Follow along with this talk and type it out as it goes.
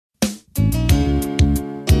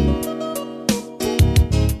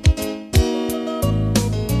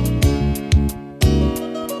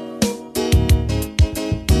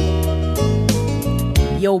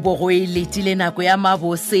yo bo go iletile nako ya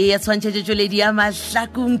mabose ya tshwantšhetšoledi ya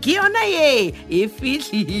mahlakong ke yona ye e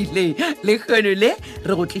fihlile le kgono le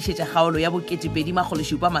re go tlišetša kgaolo ya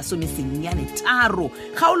bo2,783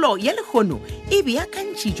 kgaolo ya lekgono e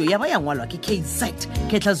beakantšitšo ya ba ya ngwalwa ke KZ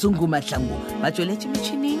Ketla Zungu Mahlangu ba tšweletše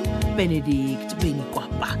metšhineng Benedict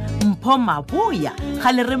Benikwapa Mpho Maboya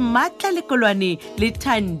gale re matla lekolwane le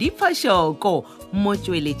Thandi Phashoko mo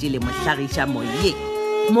tšweletše le mohlagiša moye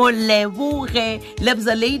Moleboge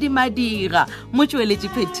lebza lady Madira mo tšweletše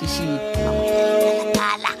phetiši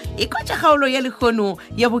e kwatša kgaolo ya lekgono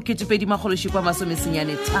ya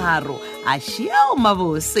bo2,783 a šeo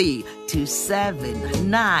mabose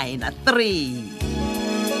 2793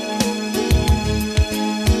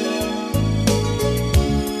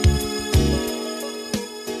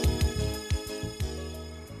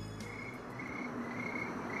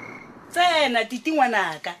 tsena titi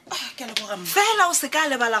ngwanaka fela o se ka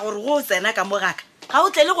lebala gore go tsena ka mogaka ga o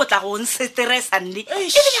tle le go tla go nseteresa nne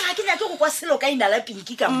ebile ga ke nyake go kwa selo ka ina la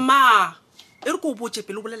pinki ka ma e re ko o botse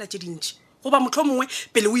pele o bolela tše dintši goba motlho mongwe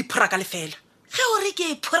pele o iphora ka lefela ge o re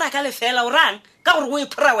ke iphora ka lefela o rang ka gore go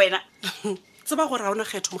iphora wena tseba gore ga ona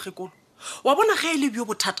kgetho mogekolo wa bona ge e le bjo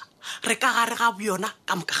bothata re ka gare ga bjona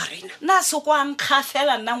ka moka ga rena na sekwankga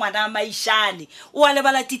fela nna ngwana a maišane o a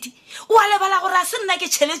lebala titi o a lebala gore a se nna ke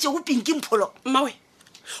tšheletše go pinki mpholo mmawe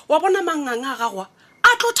wa bona manganga a gagwa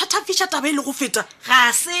a tlo thathafiša taba e le go feta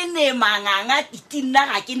ga se ne manganga titi nna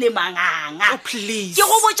ga ke ne manganga please ke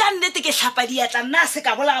go botša nnete ke tlhapa diatla nna a se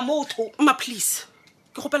ka bola motho ma please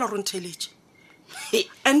ke gopela gore ntheletše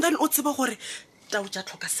and then o tseba gore tao tša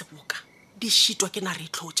tlhoka seboka di šitwa ke na re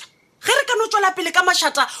itlhotša ge re ka no tswela pele ka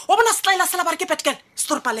mašata wa bona setlaela sela ba re ke petkele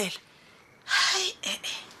setoropalela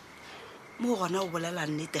mo gona o bolela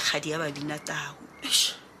nnete kgadi ya babina tau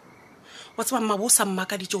wa tseba mmabo o sa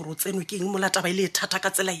mmaka ditše gore o tsenwe ke eng molataba e le e thata ka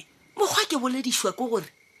tsela e mokgwa ke boledišwa ke gore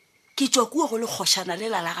ke tswa kuo go le kgošana le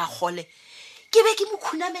la ga Kgole ke be ke mo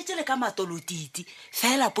khunametse le ka matolotiti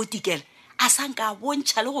fela potikele a sanka a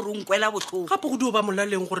bontšha le gore o nkwela botlhoko gape go dio ba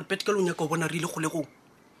molaleng gore petkele o nyaka o bona re ile golegong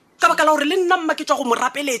ka baka la gore le nna mma ke tswa go mo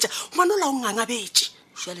rapeletša ngwana o la o ngangabetše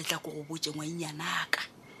šale tla ko go botse ngwainyanaaka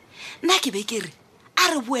nna ke be ke re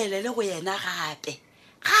a re boelele go yena gape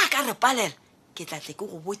ga a ka re palela ke tlatle ke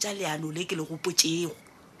go botša leano le ke le go potšego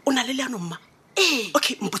o na le leano mma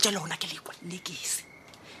okay mpotša le gona ke lekwa lekese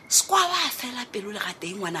sekwa ba fela pelo le ga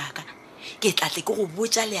teng ngwanaka ke tlatle ke go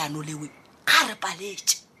botša leano lewe ga re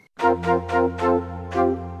paletše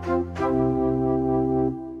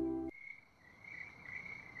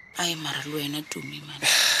ai mara le wena tumi man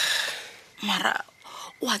mara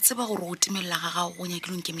wa tseba gore o timelela ga gago go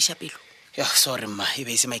nyakilong kemiša pelo sorry mma e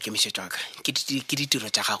be se maikemišetšo aka ke ditiro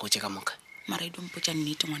tša gago tše ka moka mara e dompotša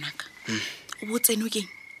nnete ngwanaka o bo tsene keng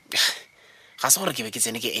ga se gore ke be ke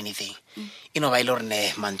tsene ke anything e no ba ile gore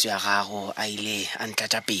ne mantswe ya gago a ile a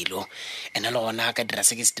ntlatša pelo ene le gona ka dira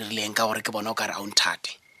se ke se dirileng ka gore ke bona o ka re a o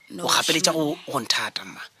nthate o gapeletša go nthata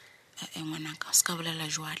mma ngwanaka o se ka bolela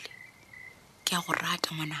jwale ke a go rata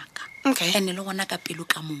ngwanaka okay ene le gona ka pelo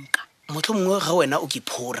ka moka motlho mongwe ga wena o ke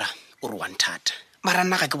phora o re wa nthata mara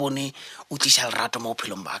nna ga ke bone o tliša lerato mo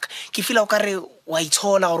bophelong baka ke fila o ka re wa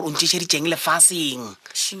itshola gore o ntšešeditšeng lefaseng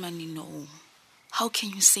shimane no how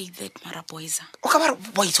can you say that mara boysa o ka ba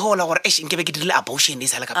wa itshola gore nke be ke dirile abortion e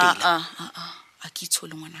sa le ka pele a ke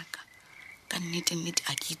itshole ngwanaka ka nnete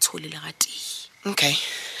a ke itshole le ga tee okay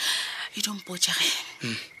e dompotša ge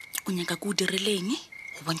o nyaka ke o dirileng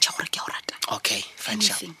go bontšha gore ke a go rata okay fine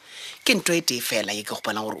sharp ke ntho e tee fela ye ke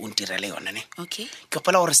gopolang gore o ntirele yona ne okay ke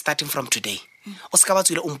gopola gore starting from today o se ka ba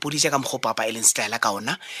tswile o mpoditše ka mokgwa papa e leng style ka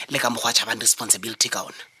ona le ka mokgwa a tšhabang responsibility ka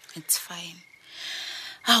ona it's fine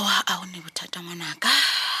awa a o ne bothata ngwanaka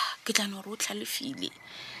ke tla no gore o tlhalefile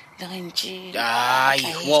le gantše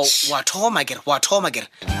wa thoma kere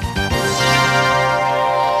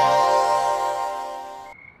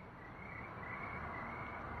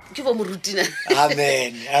ke bo Moruti na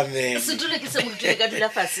amen se dule ke se Moruti ka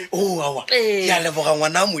dula fase awa ya leboga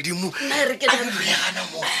ngwana modimo nna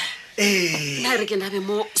re ke nabe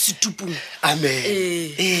mo setupung amen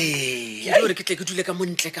ke gore ke tle ke dule ka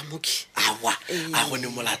montle ka moki awa a go ne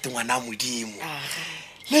molate ngwana modimo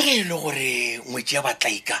le ge e le gore ngwetši ya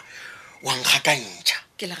batlaika wa nkgakantšha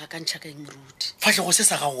ke la gakantšha ka eng Moruti fatlhego se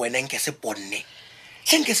sa gago wena nke se ponne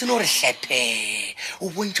tlhenke se no re hlepe o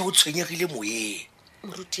bontšha o tshwenyegile moyeng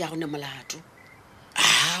Moruti ya go ne molato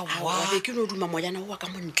wa be ke no duma moyana o wa ka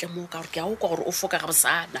montle mo ka gore ke a o kwa gore o foka ga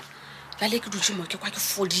bosana vale ke dutse mo ke kwa ke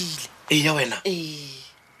fodile ya wena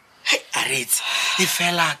a retse e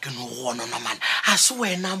fela ke no go ona man a se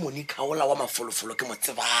wena Monica ola wa mafolofolo ke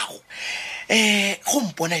motsebago go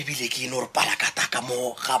mpona e bile ke ino re pala ka taka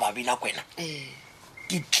mo ga ba bina kwena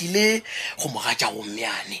ke tlile go mogatša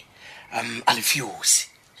gommeane Alfios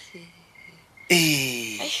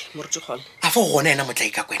Moruti Kgole a fa gona ena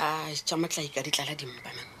motlaika kwena tša motlaika di tlala dimpa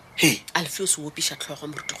man he Alfios o opiša tlhogo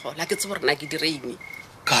Moruti Kgole a ke tse gore na ke direini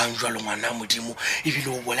kang jwa le ngwana modimo ebile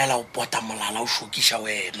o bolela o pota molala o šokiša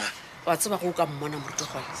wena wa tseba go ka mmona Moruti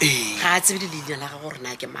Kgole Ee. ga a tsebe leina la ga gore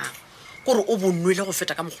na ke mang gore o bonnwele go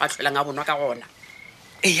feta ka mokgwa tlholang a bonwa ka gona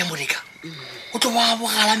ya monika o tlo ba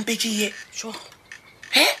bogalampetse sure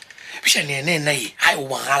he bišane ene ena e hai o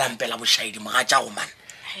bogalampela bošaedi mogatša go mana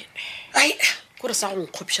ai kore sa go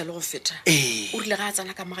nkgopiša le go feta Ee. o rile ga a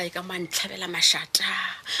tsana ka magae ka mantlhabela mašata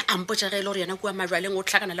a mpotsa ge e le gore yena kua majwaleng o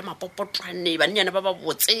tlhakana le mapopotwane bannyana ba ba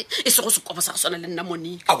botse e se go sekobo sa go swana le nna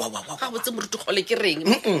monika ga botse Moruti Kgole ke reng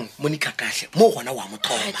monika kahle mo gona wa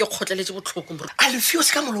mothoma ke kgotleletse botlhoko Moruti Alfios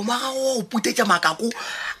ka molomo wa gago o putetša makako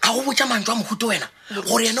a go botša mantso a mohuto wena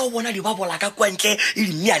gore yena o bona dibabola ka kwantle e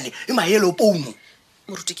dinnyane e maelo pouno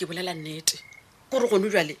Moruti ke bolela nnete gore gone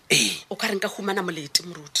jwale o ka reng ka humana molete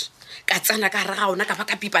Moruti ka tsana ka ra gaona ka ba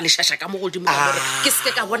ka pipa lešhaša ka mo godimo ka gore ke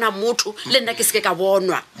seke ka bona motho le nna ke seke ka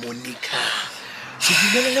bonwa monika se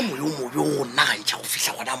dumelele moyo mobe o nagantšha go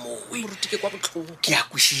fihla gona moo Moruti ke kwa botlhoko ke a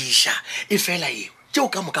kwešiša e fela eo tšeo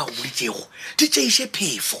ka moka go boditšego di tšeiše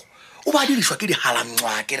phefo o ba dirišwa ke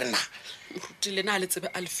dihalamngwa ke rena Moruti le na le tsebe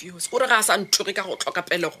Alfios gore ga a sa nthoge ka go tlhoka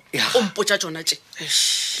pelego Ya. o mpotša tsona tše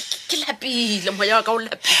ke lapile moya wa ka o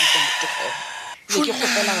lapile Moruti Kgole ke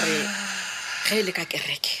kgopela gore ge e le ka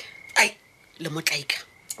kereke ai le motlaika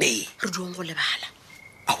ee re diong go lebala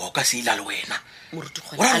aa o ka se ila le wena Moruti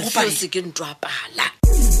Kgole Ora go padi. Alfios ke ntwa pala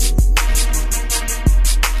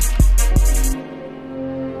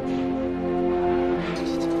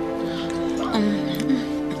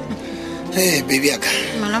Hey baby yaka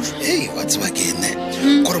Malove. hey what's again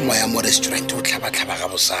gore moya mo restaurant o tlhaba ga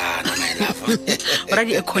bosana my love ora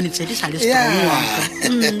di economy tse di sa le strong wa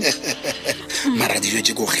mara dijo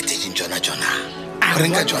tse go kgethetseng tsona gore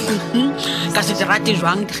nka tsona ka se dirate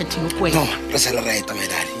jwang di kgethile ko no wena re sa le right my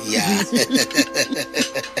daddy ya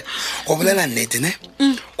go bolela nnete ne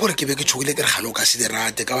gore ke be ke tshogile ke re galo ka se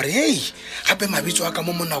dirate ka gore hey gape mabitso a ka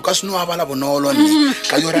mo monna o ka seno a bala bonolo nne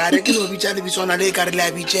ka yo ra re ke lo bitsa le bitsona le ka re le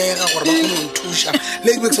a bitsega gore ba kgone go nthuša le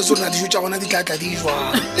ke be ke sa tsona dijo tša gona di tlatla di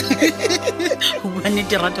jwang go bua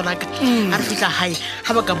nnete rato la ka a re fitlha gae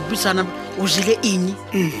ga ba ka buisana o jele eng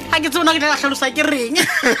ga ke tsona ke tla tlhalosa ke reng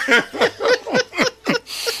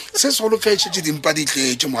se solofetse tse dimpa di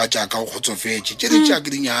tletse moga jaaka o kgotsofetse tse di jaake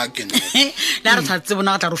dinyake le a re tshwatse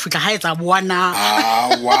bona ga tla re fitlha ga e tsa boana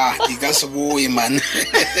awa di ka se boe man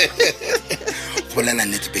bolela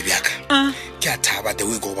nnete baby yaka ke a thaba te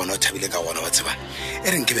o e ko bona o thabile ka gona wa tseba e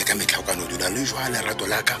reng ke be ka metlha o ka no dula le jwa lerato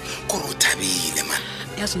la ka gore o thabile man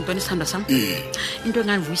ya sentwane sanda sam into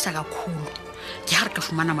engangivuyisa kakhulu ke ga re ka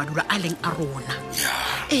fumana madulo a leng a rona ya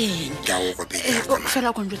ee ke a o go baby yaka man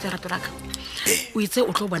fela ko ntse rato la ka o itse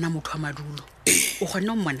o tlo bona motho wa madulo o kgonne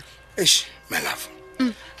go mmona eish my love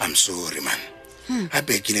I'm sorry man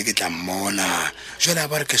gape kile ke tla mmona jale a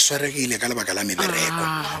ba re ke swaregile ka lebaka la mebereko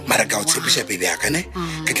mara ka o tshepiša baby yaka ne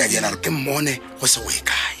ke tla diela gore ke mmone go se go e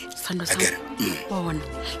kae sanda sam akere wa bona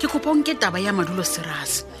ke kopong ke taba ya madulo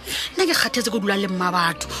serase nna ke kgathetse ko dula le mma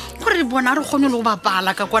batho gore bona re kgone le go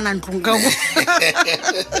bapala ka kwana ntlong ka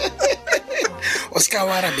o seka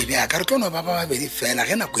wa ra baby yaka re tlo no ba babedi fela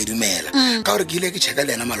ge nako e dumela ka gore ke ile ke check-a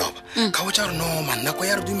le ena maloba ka botsa gore no man nako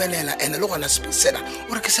ya re dumelela ene le gona sela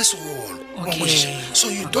o re ke se segolo so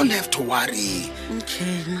you don't have to worry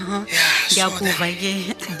ke a kuva ke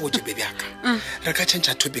mpotse baby yaka re ka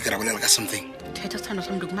change topic ra bolela ka something theta tshano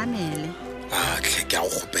sa mdokumamele tlhe ke a go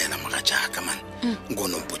gopela maga jaaka man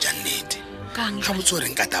nkono mpotsa nnete kang ga botse gore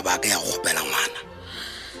nka taba ka ya go gopela ngwana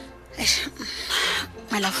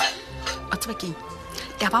my love a tseba keng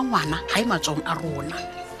taba ngwana ga e matsong a rona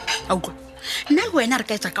a utlwa nna le wena re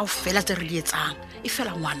ka etsa kao fela tse re di etsang e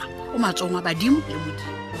fela ngwana o matsong a badimo le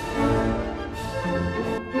modimo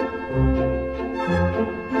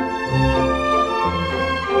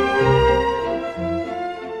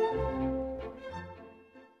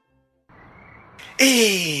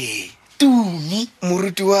tumi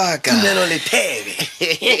moruti wa ka tumelo le thebe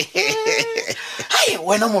ai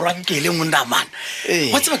wena morwankele ngondamana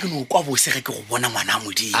wa tseba ke no kwa bose ge ke go bona ngwana a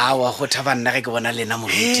modimo awa go thaba nna ge ke bona lena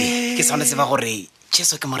Moruti ke sone tseba gore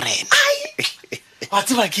jesu ke morena wa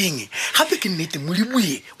tseba keng gape ke nnete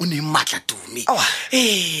modimoe o ne matla tumi Awa,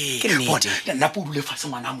 ke nnete. nnapo o dule fase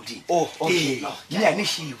ngwana a modimo leane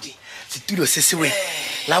shiwe setulo se sewe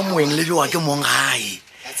la moeng le bewa ke mong gae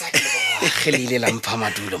ge le ile la mpha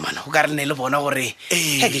madulo mana o ka re ne le bona gore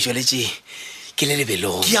ge ke tsweletse ke le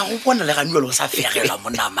lebelong ke ya go bona le ganuelo o sa fegelwa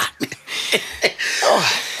monamane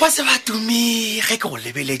wa se ba tumi ge ke go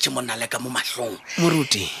lebeletse monale ka mo mahlong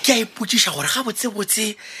Moruti ke a ipotsiša gore ga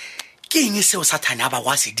botsebotse ke eng seo Sathane a ba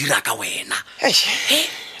wa se dira ka wena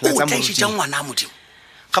o tlaešitša ngwana a modimo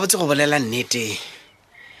ga botse go bolela nnete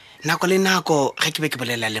nako le nako ga ke be ke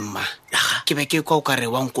bolela le mma ke be ke kwa o kare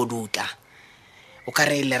wa nkoduta o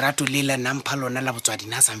kare lerato le la nampha lona la botswadi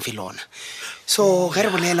na sa mfe lona so ge re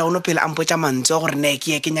bolela o no pele a mpotša mantswe gore ne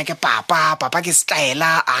ke ye ke nyake papa ke style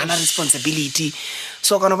a na responsibility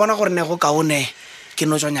so kana bona gore ne go kaone ke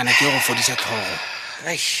no tsonyana ke go fodisa tlhogo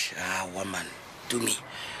woman tumi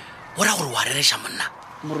o ra gore wa rereša monna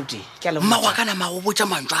Moruti ke a le mma wa kana ma go botša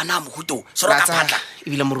mantswe a na mohuto soro ka phatla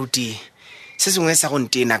ebile Moruti se sengwe sa go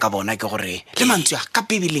ntena ka bona ke gore le mantswe ka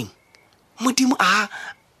Bibeleng modimo a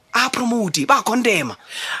promote ba condemn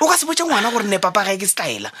o ka se botša ngwana gore ne papa ga ke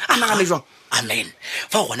style a nagane jwang amen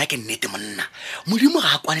fa gona ke nnete monna modimo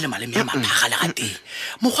ga a kwane le maleme ya maphaga le ga teng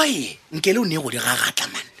mokgwa e nke le o ne go di gagatla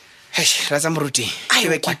man ratsa Moruti ke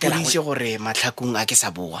be ke ipoditše gore matlhakong a ke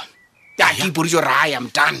sa boa ke ipoditše gore I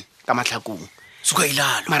am done ka matlhakong suka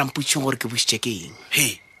ilalo mara mpotšišeng gore ke bositše ke eng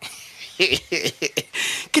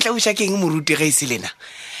ke tla buša ke eng Moruti ge e se lena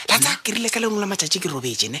latsa ke rile ka lengwe la matšatši ke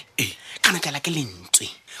robetse ne kana tlala ke lentswe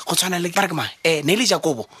go tshwana le ba re ke ma ne le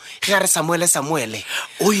Jakobo ge ga re Samuele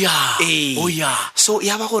oya so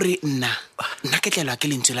ya ba gore nna ke tlelwa ke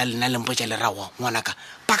lentswe la lena lempotša lerago ngwanaka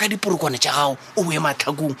paka diporokwane tša gago o boe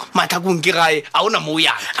matlhakong ke gae a ona mo o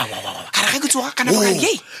yana kare ge ke tsoga ka nako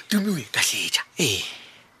kare tumiwe ka setša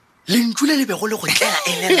lentswe le lebego le go tlela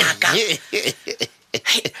e lelaka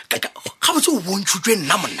ga botse o bontšhutšwe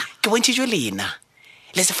nna monna ke bontšhitšwe lena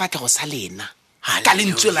le sefatlhego sa lena ka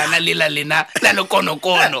lentswe lana le la lena la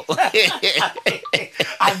lekonokono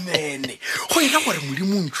amene go ena gore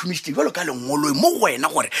modimo o ntšhomišitše jalo ka lengoloi mo go wena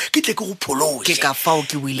gore ke tle ke go phološe ke ka fao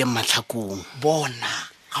ke boileng matlhakong bona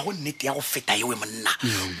ga go nnete ya go feta ewe monna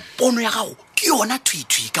pono ya gago ke yona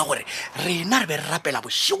thwithwi ka gore rena re be re rapela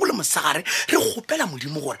bošego le mosagare re kgopela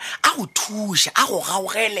modimo gore a go thuša a go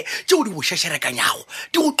gaogele tšeo di bošešerekanyago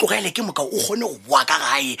di go tlogele ke moka o kgone go boa ka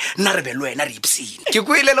gae nna re be le wena re ipsene ke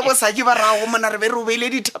kwele le bosaki ba rago mona re be re obeile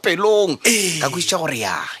dithapelong ka kwisitša gore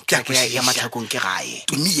ya matlhakong ke gae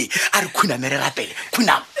tumiye a re khuname re rapele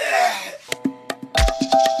khuname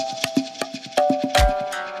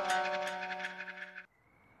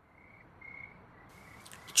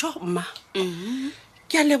mma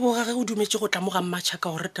ke a leboga ge o dumetse go tla mo ga mmatšha ka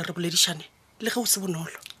gore re boledišane le ge o se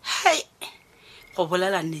bonolo go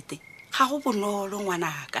bolela nnete ga go bonolo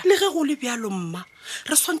ngwanaka le ge go le bjalo mma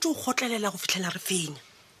re swantse o kgotlelela go fitlhela re fenya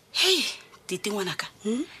tite ngwanaka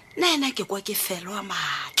nna ena ke kwa ke felo a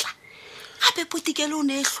maatla gape potikele o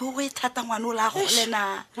ne e tlhogo e thata ngwane o la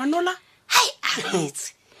golena ngwanola a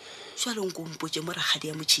retse jwalong ko mpotse mo ragadi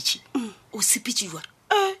ya motšhitšhi o sepitše jwa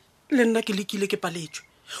le nna ke lekile ke paletswe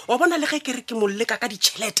wa bona le ge ke re ke molleka ka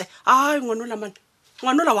ditšhelete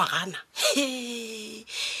ngwanola wa gana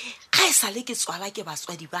ga e sa le ke tswala ke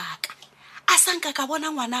batswadi baka a sanka ka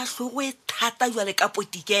bona ngwana a tlhogo e thata jwale ka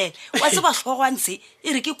potikele wa se ba tlhogwantse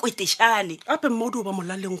e re ke kwetešane gape mmodi o ba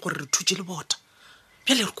molaleng gore re thutse le bota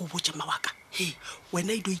bjale re ko o botse mawaka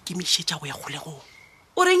wena e do ikemišetša go ya kgolegong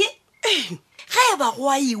o reng ge e ba go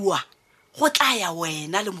a iwa go tlaya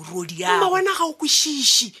wena le morodi ya mma wena ga o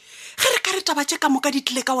kwešiše ge re ka re taba tše ka moka di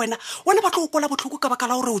tlile ka wena ba tlo go kola botlhoko ka baka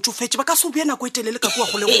la gore o tsofetse ba ka se o bea nako e telele ka kua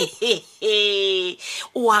kgolegong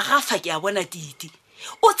o a gafa ke a bona titi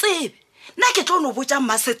o tsebe nna ke tlo no botša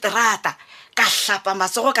mmaseterata ka hlapa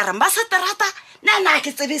matsogo ka re mmaseterata nna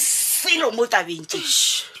ke tsebe selo mo tabeng tše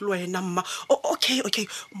le wena mma okay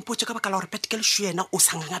mpotse ka baka la gore petekele šo yena o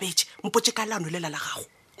sa ngangabetse mpotse ka leano lela la gago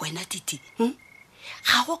wena titi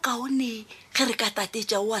ga go kaone ge re ka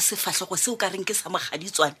tatetša o a sefatlhego seo ka reng ke sa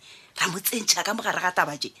mogaditswane ra mo tsentšha ka mogare ga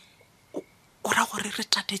tabatše o ra gore re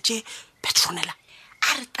tatetše petronela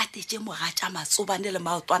a re tatetše moga tša matsobane le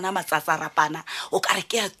maotwana matsatsarapana o ka re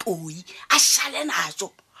ke a toi a šale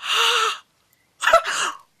natso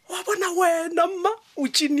wa bona wena mma o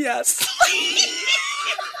genius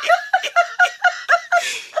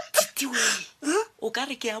titiwe o ka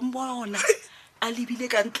re ke a mmona a lebile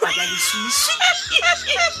ka ntlwana leswiši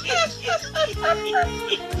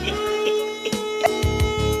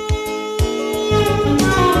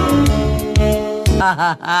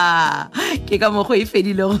ke ka mokgo e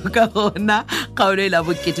fedilego ka gona kgaolo e la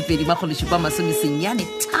bo2,3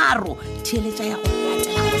 theeletša ya go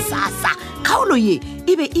latela go sasa kgaolo ye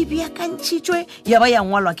e be e beakantšhitšwe ya ba ya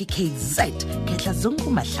ngwalwa ke KZ Ketla Zungu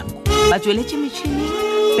Mahlangu ba tsweletše metšhineng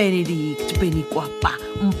Benedict Kwapa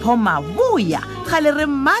Mpho Maboya gale re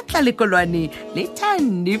matla lekolwane le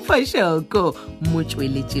thandiphošoko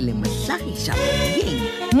motsweletši le mohlagiša moyeng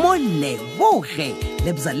mo leboge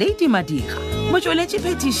lebza lady madiga motsweletši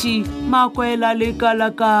phetiši makwela le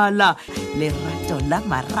kalakala lerato la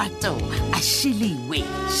marato a šhiliwe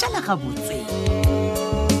šala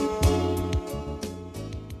gabotse.